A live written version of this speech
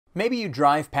Maybe you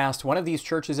drive past one of these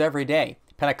churches every day.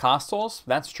 Pentecostals,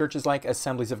 that's churches like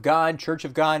Assemblies of God, Church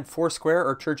of God, Foursquare,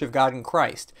 or Church of God in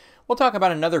Christ. We'll talk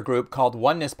about another group called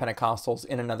Oneness Pentecostals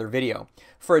in another video.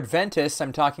 For Adventists,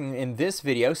 I'm talking in this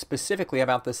video specifically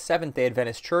about the Seventh-day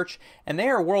Adventist Church, and they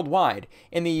are worldwide.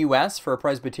 In the U.S., for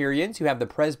Presbyterians, you have the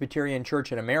Presbyterian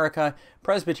Church in America,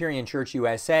 Presbyterian Church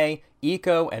USA,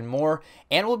 ECO, and more,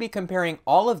 and we'll be comparing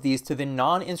all of these to the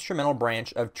non-instrumental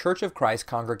branch of Church of Christ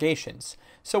congregations.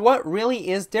 So what really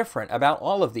is different about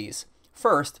all of these?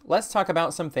 First, let's talk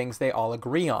about some things they all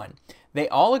agree on. They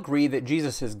all agree that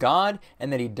Jesus is God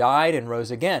and that he died and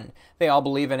rose again. They all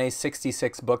believe in a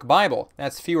 66-book Bible.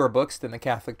 That's fewer books than the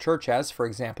Catholic Church has, for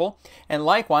example. And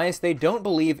likewise, they don't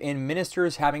believe in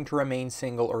ministers having to remain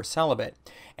single or celibate.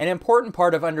 An important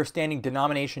part of understanding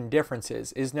denomination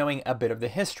differences is knowing a bit of the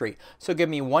history, so give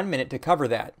me 1 minute to cover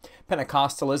that.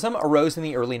 Pentecostalism arose in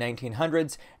the early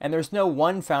 1900s, and there's no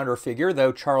one founder figure,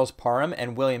 though Charles Parham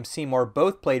and William Seymour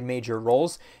both played major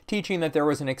roles, teaching that there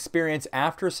was an experience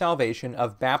after salvation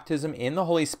of baptism in the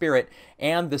Holy Spirit,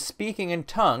 and the speaking in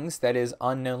tongues, that is,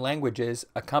 unknown languages,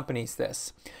 accompanies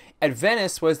this.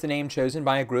 Adventists was the name chosen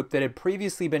by a group that had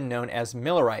previously been known as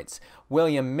Millerites.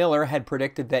 William Miller had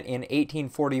predicted that in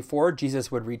 1844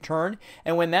 Jesus would return,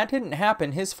 and when that didn't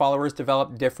happen, his followers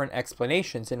developed different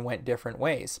explanations and went different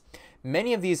ways.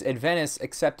 Many of these Adventists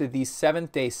accepted the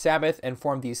Seventh-day Sabbath and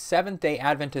formed the Seventh-day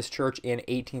Adventist Church in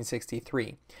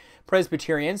 1863.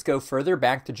 Presbyterians go further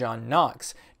back to John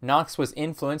Knox. Knox was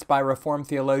influenced by Reformed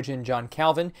theologian John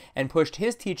Calvin and pushed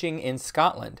his teaching in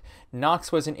Scotland.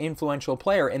 Knox was an influential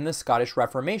player in the Scottish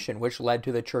Reformation, which led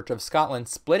to the Church of Scotland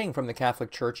splitting from the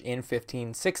Catholic Church in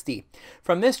 1560.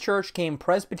 From this church came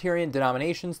Presbyterian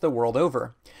denominations the world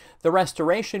over. The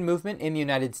Restoration movement in the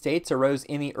United States arose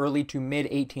in the early to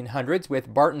mid-1800s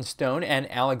with Barton Stone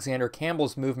and Alexander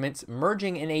Campbell's movements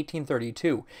merging in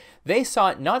 1832. They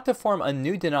sought not to form a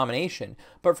new denomination,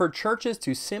 but for churches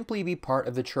to simply be part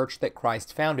of the church that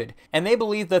Christ founded. And they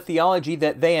believed the theology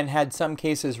that they, and had some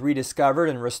cases rediscovered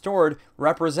and restored,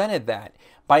 represented that.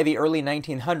 By the early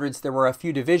 1900s, there were a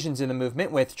few divisions in the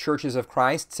movement, with Churches of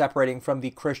Christ separating from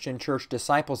the Christian Church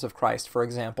Disciples of Christ, for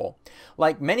example.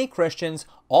 Like many Christians,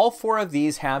 all four of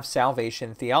these have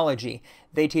salvation theology.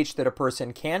 They teach that a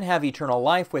person can have eternal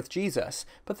life with Jesus,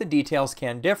 but the details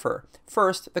can differ.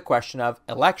 First, the question of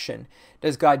election.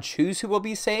 Does God choose who will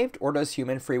be saved, or does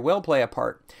human free will play a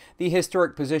part? The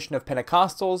historic position of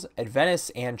Pentecostals, Adventists,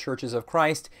 and Churches of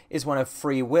Christ is one of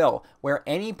free will, where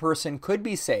any person could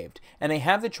be saved, and they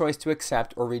have the choice to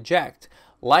accept or reject.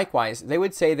 Likewise, they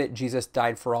would say that Jesus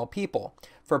died for all people.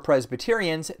 For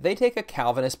Presbyterians, they take a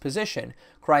Calvinist position.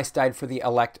 Christ died for the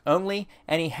elect only,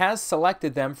 and he has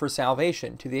selected them for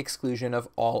salvation to the exclusion of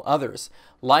all others.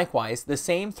 Likewise, the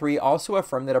same three also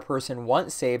affirm that a person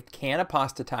once saved can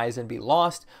apostatize and be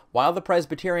lost, while the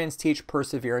Presbyterians teach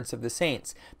perseverance of the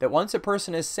saints, that once a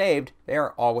person is saved, they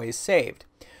are always saved.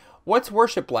 What's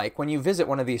worship like when you visit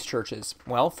one of these churches?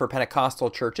 Well, for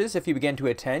Pentecostal churches, if you begin to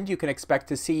attend, you can expect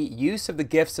to see use of the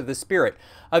gifts of the Spirit,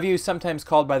 a view sometimes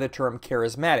called by the term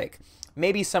charismatic.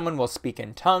 Maybe someone will speak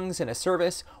in tongues in a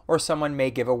service, or someone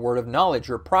may give a word of knowledge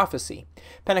or prophecy.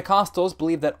 Pentecostals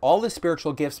believe that all the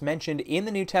spiritual gifts mentioned in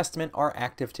the New Testament are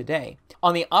active today.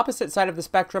 On the opposite side of the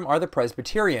spectrum are the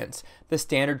Presbyterians. The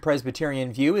standard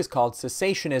Presbyterian view is called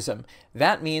cessationism.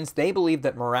 That means they believe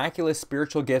that miraculous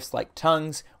spiritual gifts like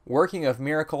tongues, working of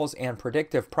miracles, and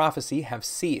predictive prophecy have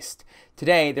ceased.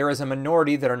 Today, there is a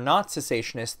minority that are not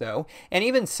cessationists, though, and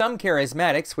even some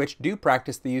charismatics which do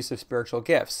practice the use of spiritual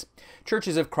gifts.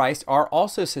 Churches of Christ are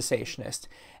also cessationist.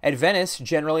 Adventists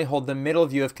generally hold the middle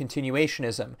view of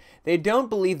continuationism. They don't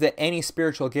believe that any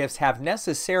spiritual gifts have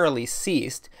necessarily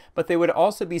ceased, but they would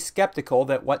also be skeptical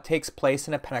that what takes place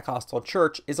in a Pentecostal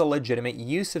church is a legitimate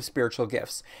use of spiritual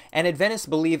gifts. And Adventists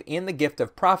believe in the gift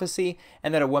of prophecy,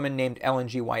 and that a woman named Ellen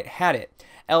G. White had it.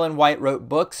 Ellen White wrote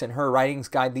books, and her writings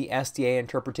guide the SDA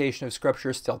interpretation of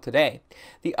Scripture still today.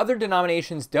 The other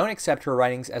denominations don't accept her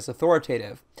writings as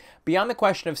authoritative. Beyond the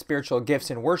question of spiritual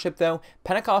gifts in worship, though,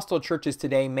 Pentecostal churches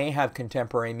today may have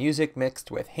contemporary music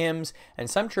mixed with hymns, and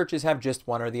some churches have just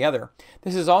one or the other.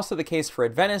 This is also the case for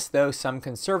Adventists, though some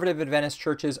conservative Adventist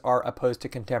churches are opposed to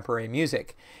contemporary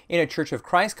music. In a Church of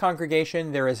Christ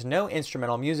congregation, there is no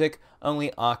instrumental music,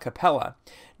 only a cappella.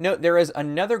 Note, there is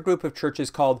another group of churches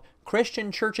called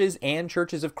Christian Churches and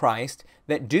Churches of Christ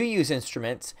that do use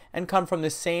instruments and come from the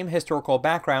same historical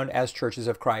background as Churches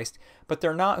of Christ, but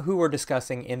they're not who we're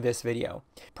discussing in this video.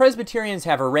 Presbyterians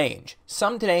have a range.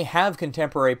 Some today have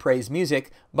contemporary praise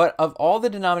music, but of all the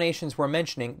denominations we're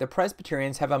mentioning, the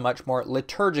Presbyterians have a much more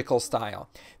liturgical style.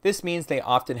 This means they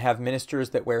often have ministers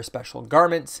that wear special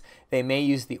garments, they may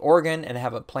use the organ and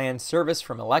have a planned service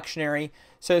from a lectionary.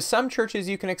 So some churches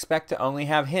you can expect to only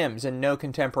have hymns and no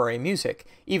contemporary music.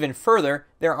 Even further,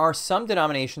 there are some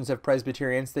denominations of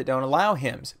Presbyterians that don't allow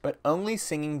hymns, but only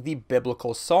singing the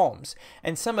biblical psalms.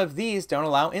 And some of these don't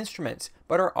allow instruments,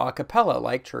 but are a cappella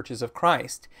like Churches of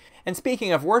Christ. And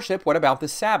speaking of worship, what about the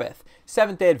Sabbath?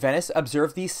 Seventh-day Adventists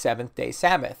observe the seventh-day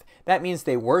Sabbath. That means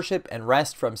they worship and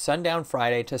rest from sundown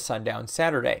Friday to sundown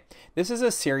Saturday. This is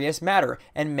a serious matter,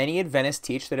 and many Adventists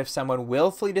teach that if someone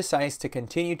willfully decides to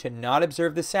continue to not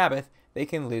observe the Sabbath, they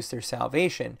can lose their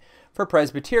salvation. For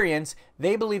Presbyterians,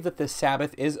 they believe that the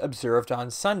Sabbath is observed on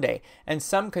Sunday, and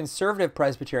some conservative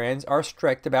Presbyterians are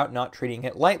strict about not treating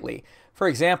it lightly. For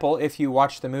example, if you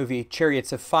watch the movie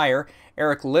Chariots of Fire,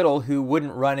 Eric Liddell, who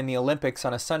wouldn't run in the Olympics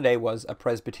on a Sunday, was a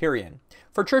Presbyterian.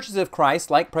 For Churches of Christ,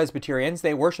 like Presbyterians,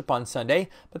 they worship on Sunday,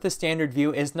 but the standard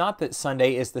view is not that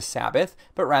Sunday is the Sabbath,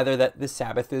 but rather that the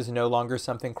Sabbath is no longer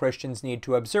something Christians need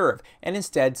to observe, and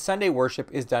instead Sunday worship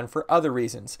is done for other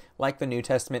reasons, like the New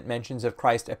Testament mentions of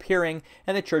Christ appearing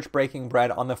and the church breaking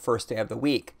bread on the first day of the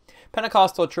week.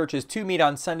 Pentecostal churches too meet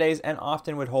on Sundays and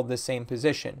often would hold the same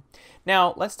position.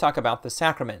 Now, let's talk about the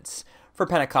sacraments. For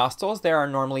Pentecostals, there are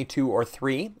normally 2 or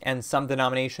 3, and some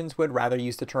denominations would rather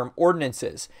use the term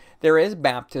ordinances. There is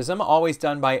baptism, always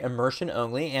done by immersion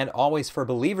only, and always for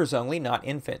believers only, not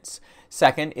infants.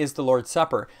 Second is the Lord's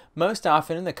Supper. Most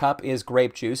often the cup is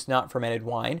grape juice, not fermented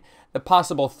wine. The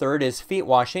possible third is feet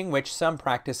washing, which some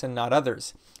practice and not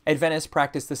others. Adventists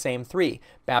practice the same 3.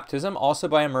 Baptism, also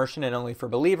by immersion and only for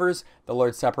believers, the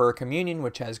Lord's Supper or communion,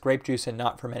 which has grape juice and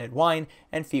not fermented wine,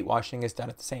 and feet washing is done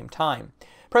at the same time.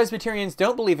 Presbyterians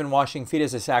don't believe in washing feet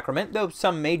as a sacrament, though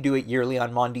some may do it yearly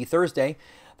on Maundy Thursday.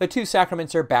 The 2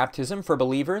 sacraments are baptism for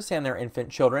believers and their infant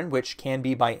children, which can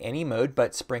be by any mode,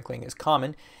 but sprinkling is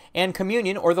common, and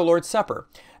communion or the Lord's Supper.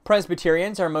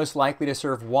 Presbyterians are most likely to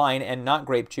serve wine and not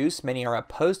grape juice. Many are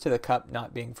opposed to the cup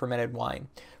not being fermented wine.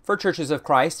 For Churches of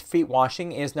Christ, feet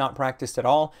washing is not practiced at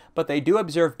all, but they do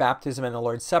observe baptism and the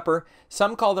Lord's Supper.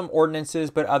 Some call them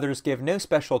ordinances, but others give no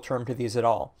special term to these at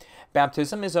all.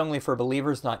 Baptism is only for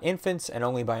believers, not infants, and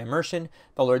only by immersion.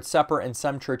 The Lord's Supper in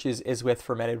some churches is with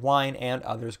fermented wine and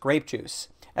others grape juice.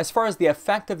 As far as the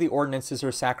effect of the ordinances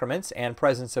or sacraments and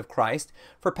presence of Christ,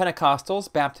 for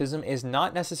Pentecostals, baptism is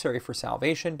not necessary for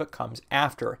salvation, but comes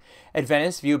after.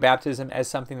 Adventists view baptism as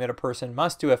something that a person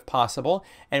must do if possible,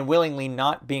 and willingly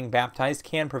not being baptized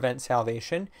can prevent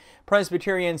salvation.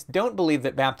 Presbyterians don't believe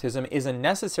that baptism is a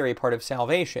necessary part of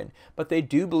salvation, but they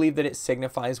do believe that it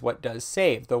signifies what does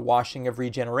save, the washing of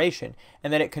regeneration,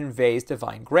 and that it conveys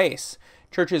divine grace.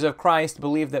 Churches of Christ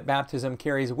believe that baptism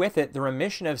carries with it the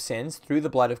remission of sins through the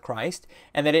blood of Christ,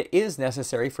 and that it is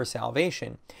necessary for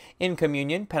salvation. In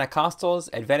communion, Pentecostals,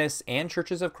 Adventists, and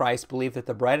Churches of Christ believe that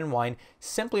the bread and wine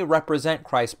simply represent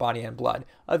Christ's body and blood,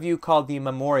 a view called the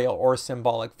memorial or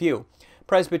symbolic view.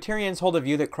 Presbyterians hold a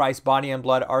view that Christ's body and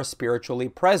blood are spiritually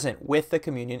present with the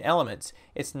communion elements.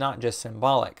 It's not just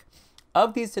symbolic.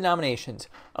 Of these denominations,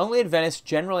 only Adventists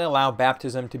generally allow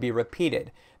baptism to be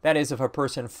repeated. That is, if a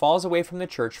person falls away from the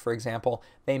church, for example,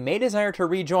 they may desire to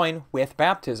rejoin with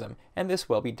baptism, and this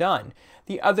will be done.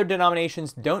 The other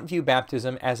denominations don't view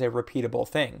baptism as a repeatable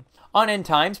thing. On end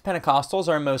times, Pentecostals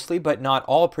are mostly, but not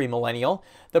all, premillennial.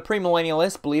 The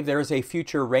premillennialists believe there is a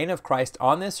future reign of Christ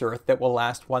on this earth that will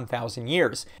last 1,000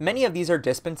 years. Many of these are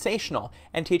dispensational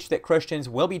and teach that Christians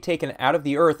will be taken out of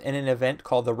the earth in an event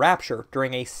called the rapture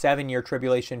during a 7-year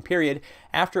tribulation period,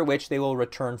 after which they will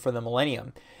return for the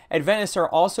millennium. Adventists are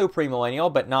also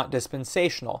premillennial, but not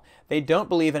dispensational. They don't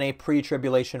believe in a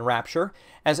pre-tribulation rapture.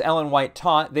 As Ellen White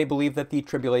taught, they believe that the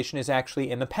tribulation is actually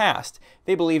in the past.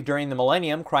 They believe during the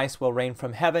millennium, Christ will reign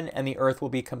from heaven and the earth will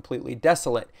be completely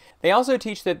desolate. They also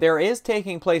teach that there is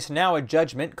taking place now a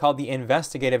judgment called the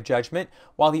investigative judgment,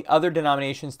 while the other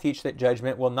denominations teach that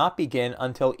judgment will not begin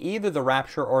until either the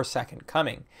rapture or second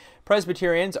coming.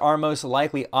 Presbyterians are most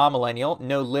likely amillennial,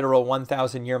 no literal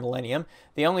 1,000-year millennium.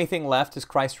 The only thing left is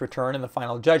Christ's return and the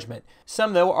final judgment.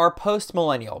 Some, though, are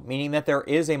post-millennial, meaning that there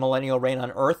is a millennial reign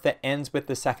on earth that ends with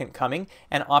the second coming,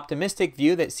 an optimistic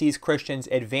view that sees Christians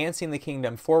advancing the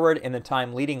kingdom forward in the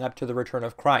time leading up to the return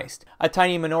of Christ. A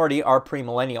tiny minority are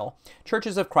premillennial.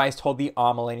 Churches of Christ hold the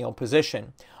amillennial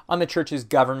position. On the church's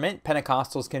government,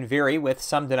 Pentecostals can vary, with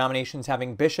some denominations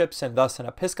having bishops and thus an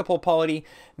episcopal polity.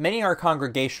 Many are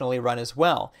congregationally run as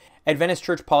well. Adventist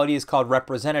church polity is called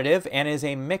representative and is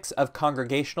a mix of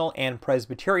congregational and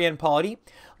Presbyterian polity.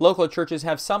 Local churches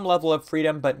have some level of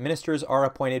freedom, but ministers are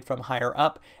appointed from higher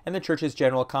up, and the church's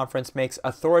general conference makes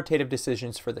authoritative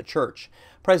decisions for the church.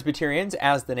 Presbyterians,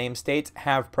 as the name states,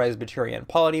 have Presbyterian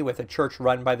polity with a church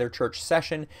run by their church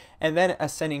session and then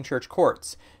ascending church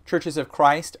courts. Churches of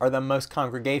Christ are the most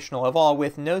congregational of all,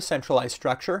 with no centralized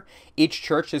structure. Each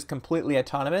church is completely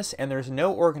autonomous, and there's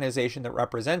no organization that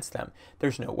represents them.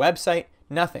 There's no website,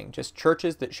 nothing, just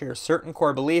churches that share certain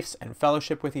core beliefs and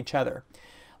fellowship with each other.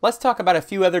 Let's talk about a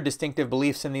few other distinctive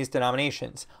beliefs in these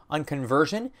denominations. On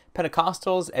conversion,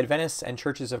 Pentecostals, Adventists, and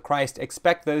Churches of Christ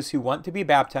expect those who want to be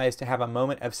baptized to have a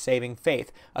moment of saving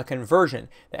faith, a conversion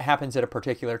that happens at a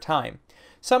particular time.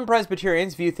 Some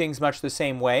Presbyterians view things much the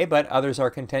same way, but others are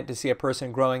content to see a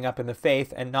person growing up in the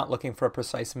faith and not looking for a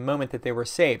precise moment that they were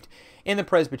saved. In the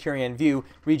Presbyterian view,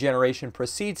 regeneration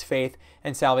precedes faith,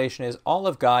 and salvation is all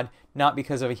of God, not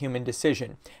because of a human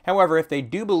decision. However, if they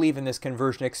do believe in this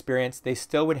conversion experience, they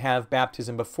still would have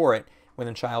baptism before it, when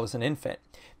the child was an infant.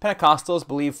 Pentecostals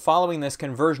believe following this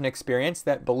conversion experience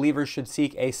that believers should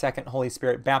seek a second Holy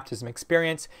Spirit baptism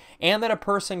experience, and that a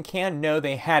person can know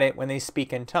they had it when they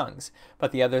speak in tongues,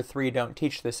 but the other three don't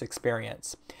teach this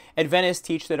experience. Adventists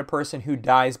teach that a person who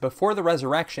dies before the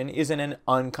resurrection is in an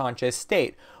unconscious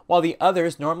state, while the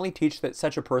others normally teach that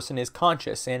such a person is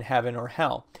conscious in heaven or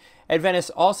hell. Adventists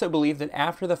also believe that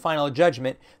after the final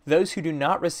judgment, those who do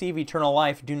not receive eternal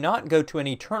life do not go to an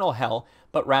eternal hell,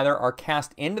 but rather are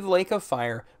cast into the lake of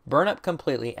fire, burn up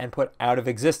completely, and put out of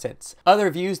existence. Other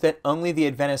views that only the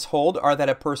Adventists hold are that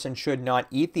a person should not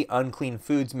eat the unclean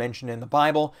foods mentioned in the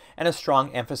Bible, and a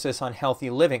strong emphasis on healthy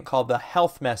living called the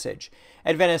health message.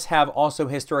 Adventists have also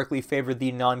historically favored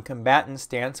the non-combatant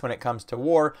stance when it comes to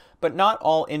war, but not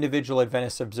all individual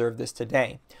Adventists observe this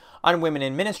today. On women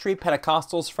in ministry,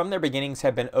 Pentecostals from their beginnings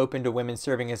have been open to women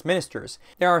serving as ministers.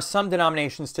 There are some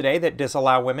denominations today that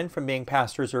disallow women from being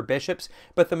pastors or bishops,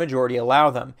 but the majority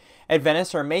allow them.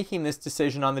 Adventists are making this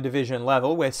decision on the division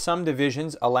level, with some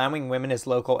divisions allowing women as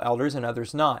local elders and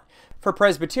others not. For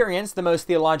Presbyterians, the most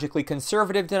theologically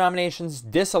conservative denominations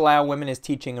disallow women as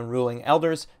teaching and ruling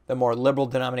elders. The more liberal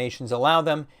denominations allow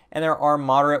them, and there are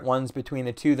moderate ones between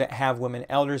the two that have women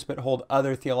elders but hold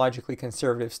other theologically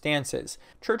conservative stances.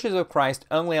 Churches of Christ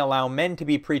only allow men to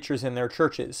be preachers in their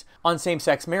churches. On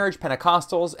same-sex marriage,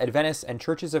 Pentecostals, Adventists, and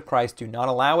Churches of Christ do not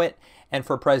allow it, and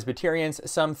for Presbyterians,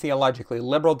 some theologically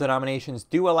liberal denominations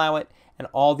do allow it, and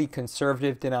all the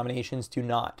conservative denominations do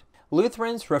not.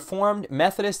 Lutherans, Reformed,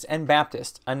 Methodists, and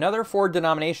Baptists, another 4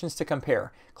 denominations to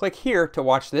compare. Click here to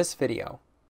watch this video.